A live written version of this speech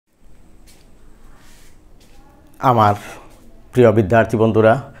আমার প্রিয় বিদ্যার্থী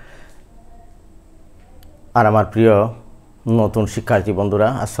বন্ধুরা আর আমার প্রিয় নতুন শিক্ষার্থী বন্ধুরা,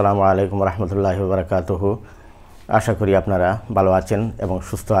 আসসালামু আলাইকুম রহমতুল্লাহি ওয়া বারাকাতুহু। আশা করি আপনারা ভালো আছেন এবং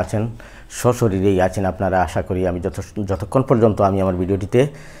সুস্থ আছেন, সশরীরেই আছেন আপনারা। আশা করি আমি যতক্ষণ পর্যন্ত আমি আমার ভিডিওটিতে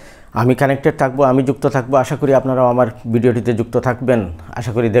আমি কানেক্টেড থাকবো, আমি যুক্ত থাকবো, আশা করি আপনারাও আমার ভিডিওটিতে যুক্ত থাকবেন।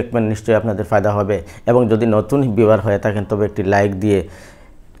 আশা করি দেখবেন, নিশ্চয়ই আপনাদের ফায়দা হবে। এবং যদি নতুন ভিউয়ার হয়ে থাকেন তবে একটি লাইক দিয়ে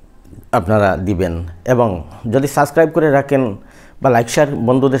আপনারা দিবেন, এবং যদি সাবস্ক্রাইব করে রাখেন বা লাইক শেয়ার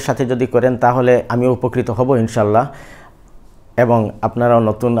বন্ধুদের সাথে যদি করেন তাহলে আমি উপকৃত হব ইনশাল্লাহ। এবং আপনারাও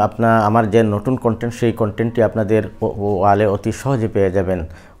আমার যে নতুন কন্টেন্ট, সেই কন্টেন্টটি আপনাদের ওয়ালে অতি সহজে পেয়ে যাবেন,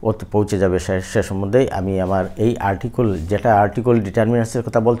 পৌঁছে যাবে। সে সম্বন্ধে আমি আমার এই আর্টিকেল ডিটারমিনার্সের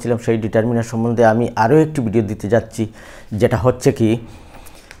কথা বলছিলাম, সেই ডিটারমিনার সম্বন্ধে আমি আরও একটি ভিডিও দিতে যাচ্ছি, যেটা হচ্ছে কি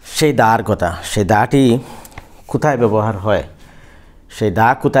সেই দার কথা। সেই দাটি কোথায় ব্যবহার হয়, সেই দা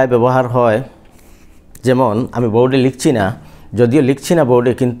কোথায় ব্যবহার হয়। যেমন আমি বোর্ডে লিখছি না, যদিও লিখছি না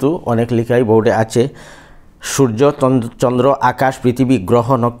বোর্ডে, কিন্তু অনেক লেখাই বোর্ডে আছে। সূর্য, চন্দ্র, আকাশ, পৃথিবী, গ্রহ,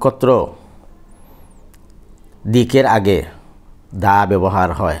 নক্ষত্র দিকের আগে দা ব্যবহার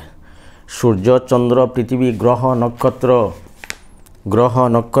হয়। সূর্য, চন্দ্র, পৃথিবী, গ্রহ,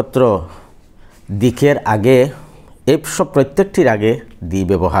 নক্ষত্র দিকের আগে, এসব প্রত্যেকটির আগে দি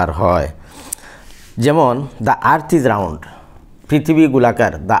ব্যবহার হয়। যেমন দ্য আর্থ ইজ রাউন্ড, পৃথিবী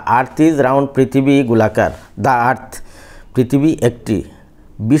গোলাকার। দ্য আর্থ ইজ রাউন্ড, পৃথিবী গোলাকার। দ্য আর্থ, পৃথিবী একটি।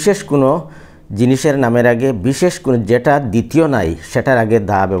 বিশেষ কোনো জিনিসের নামের আগে বিশেষ কোনো যেটা দ্বিতীয় নাই সেটার আগে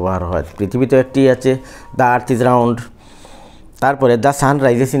দা ব্যবহার হয়। পৃথিবী তো একটি আছে, দ্য আর্থ ইজ রাউন্ড। তারপরে the sun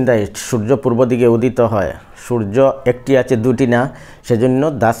rises in the east, সূর্য পূর্ব দিকে উদিত হয়। সূর্য একটি আছে, দুটি না, সেজন্য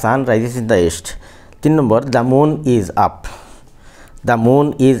the sun rises in the east. 3 number, the moon is up. The moon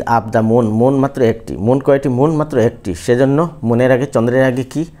is up, the moon মাত্র একটি। মুন কয়টি? মুন মাত্র একটি, সেজন্য মুনের আগে, চন্দ্রের আগে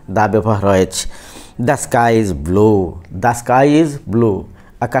কি দা ব্যবহার হয়েছে। The sky is blue, the sky is blue.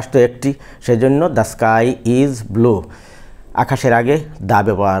 আকাশ তো একটি, সেজন্য দ্য স্কাই ইজ ব্লু। আকাশের আগে দা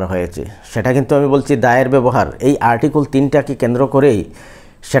ব্যবহার হয়েছে। সেটা কিন্তু আমি বলছি দায়ের ব্যবহার। এই আর্টিকেল 3টাকে কেন্দ্র করেই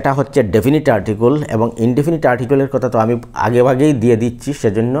সেটা হচ্ছে ডেফিনিট আর্টিকেল, এবং ইনডেফিনিট আর্টিকেলের কথা তো আমি আগেই দিয়ে দিচ্ছি,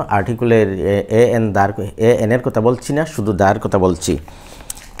 সেজন্য আর্টিকেলের এনের কথা বলছি না, শুধু দার কথা বলছি।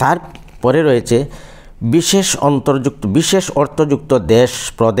 তারপরে রয়েছে বিশেষ অর্থযুক্ত দেশ,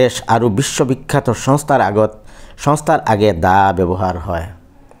 প্রদেশ আর বিশ্ববিখ্যাত সংস্থার আগে দা ব্যবহার হয়।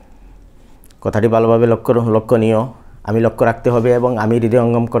 কথাটি ভালোভাবে লক্ষণীয়, আমি লক্ষ্য রাখতে হবে এবং আমি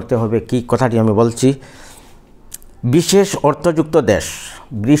হৃদয়ঙ্গম করতে হবে কি কথাটি আমি বলছি। বিশেষ অর্থযুক্ত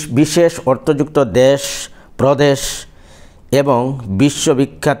দেশ, প্রদেশ এবং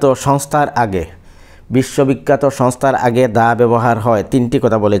বিশ্ববিখ্যাত সংস্থার আগে দা ব্যবহার হয়। 3টি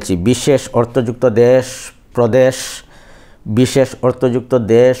কথা বলেছি, বিশেষ অর্থযুক্ত দেশ,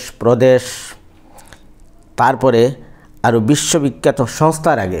 প্রদেশ, তারপরে আর বিশ্ববিখ্যাত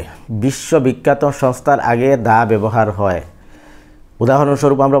সংস্থার আগে দা ব্যবহার হয়।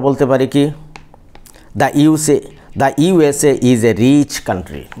 উদাহরণস্বরূপ আমরা বলতে পারি কি, the USA is a rich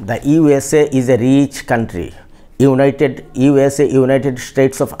country. The USA is a rich country. United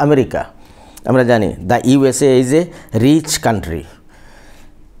states of America, আমরা জানি the USA is a rich country.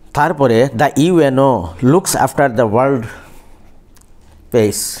 তারপরে the UNO looks after the world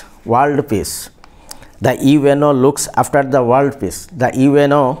piece. The UNO looks after the world peace. The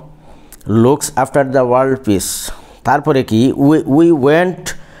UNO looks after the world peace. তারপরে কি, we went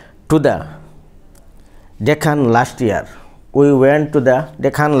to the Deccan last year. We went to the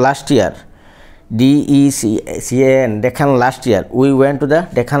Deccan last year. DECAN, Deccan last year. We went to the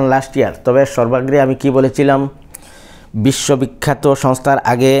Deccan last year. তবে সর্বাগ্রে আমি কি বলেছিলাম, বিশ্ববিখ্যাত সংস্থার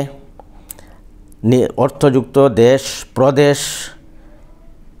আগে অর্থযুক্ত দেশ, প্রদেশ,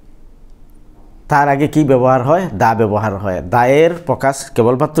 তার আগে কি ব্যবহার হয়? দা ব্যবহার হয়। দায়ের প্রকাশ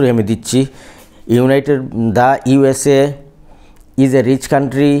কেবলমাত্রই আমি দিচ্ছি। The USA is a rich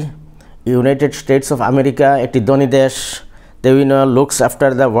country. United states of America একটি ধনী দেশ। The UNO looks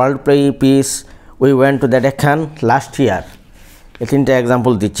after the world piece. We went to the Deccan last year. এই 3টা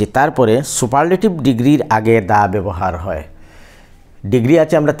এক্সাম্পল দিচ্ছি। তারপরে সুপারলেটিভ ডিগ্রির আগে দা ব্যবহার হয়। ডিগ্রি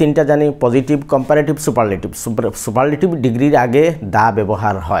আছে আমরা 3টা জানি, পজিটিভ, কম্পারেটিভ, সুপারলেটিভ। সুপারলেটিভ ডিগ্রির আগে দা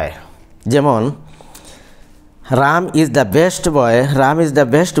ব্যবহার হয়। যেমন Ram is the best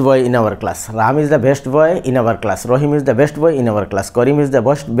boy in our class. Ram is the best boy in our class. Rahim is the best boy in our class. Karim is the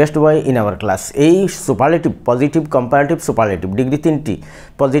best boy in our class. এই superlative, positive, comparative, superlative degree 3টি,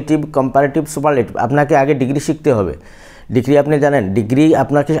 positive, comparative, superlative. আপনাকে আগে degree শিখতে হবে। Degree আপনি জানেন, degree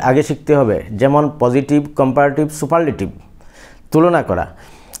আপনাকে আগে শিখতে হবে। যেমন পজিটিভ, কম্পারেটিভ, সুপারলেটিভ, তুলনা করা,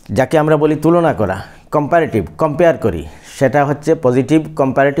 যাকে আমরা বলি তুলনা করা, কম্পারেটিভ, কম্পেয়ার করি, সেটা হচ্ছে পজিটিভ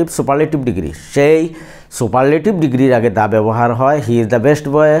কম্পারেটিভ সুপারলেটিভ ডিগ্রি। সেই সুপারলেটিভ ডিগ্রির আগে দা ব্যবহার হয়। He is the best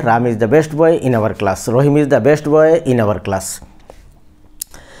boy, Ram is the best boy in our class, Rahim is the best boy in our class,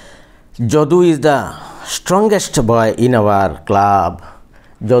 Jadu is the strongest boy in our club,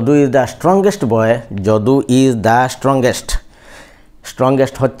 Jadu is the strongest boy, Jadu is the strongest.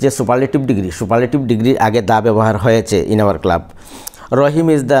 Strongest হচ্ছে superlative degree, superlative ডিগ্রির আগে দা ব্যবহার হয়েছে in our club. Rahim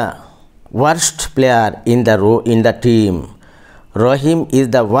is the worst player in the team, Rahim is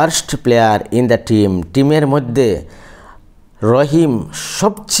the worst player in the team, টিমের মধ্যে রহিম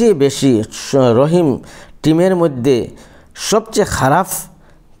সবচেয়ে বেশি, রহিম টিমের মধ্যে সবচেয়ে খারাপ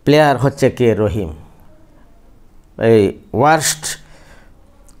প্লেয়ার হচ্ছে কে? রহিম। এই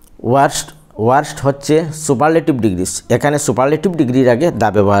ওয়ার্স্ট হচ্ছে সুপারলেটিভ ডিগ্রি, এখানে সুপারলেটিভ ডিগ্রির আগে দা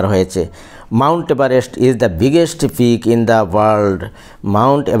ব্যবহার হয়েছে। Mount Everest is the biggest peak in the world,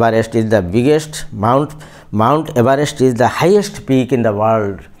 Mount Everest is the biggest, Mount Everest is the highest peak in the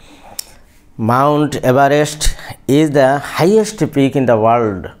world, Mount Everest is the highest peak in the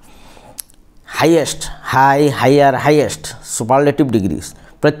world. Highest, hire, highest superlative degrees,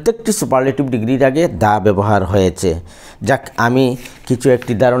 প্রত্যেকটি superlative ডিগ্রির আগে দা ব্যবহার হয়েছে। যাক, আমি কিছু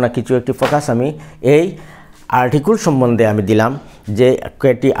একটি ধারণা, কিছু একটি ফোকাস আমি এই আর্টিকেল সম্বন্ধে আমি দিলাম, যে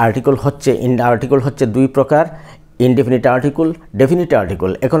কয়েকটি আর্টিকেল হচ্ছে দুই প্রকার, ইনডেফিনিট আর্টিকেল, ডেফিনিট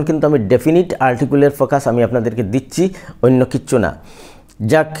আর্টিকেল। এখন কিন্তু আমি ডেফিনিট আর্টিকেলের ফোকাস আমি আপনাদেরকে দিচ্ছি, অন্য কিচ্ছু না।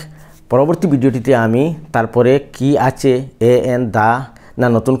 যাক, পরবর্তী ভিডিওটিতে আমি তারপরে কি আছে দা না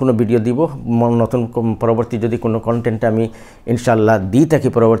নতুন কোনো ভিডিও দিব, পরবর্তী যদি কোনো কন্টেন্ট আমি ইনশাল্লাহ দিই থাকি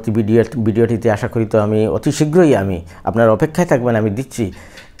পরবর্তী ভিডিওটিতে, আশা করি তো আমি অতি শীঘ্রই আমি আপনার অপেক্ষায় থাকবেন, আমি দিচ্ছি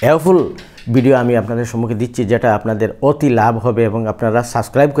হেল্পফুল ভিডিও আমি আপনাদের সম্মুখে দিচ্ছি, যেটা আপনাদের অতি লাভ হবে এবং আপনারা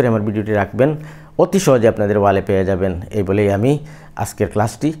সাবস্ক্রাইব করে আমার ভিডিওটি রাখবেন, অতি সহজে আপনাদের ওয়ালে পেয়ে যাবেন। এই বলেই আমি আজকের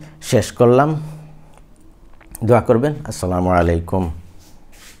ক্লাসটি শেষ করলাম। দোয়া করবেন। আসসালামু আলাইকুম।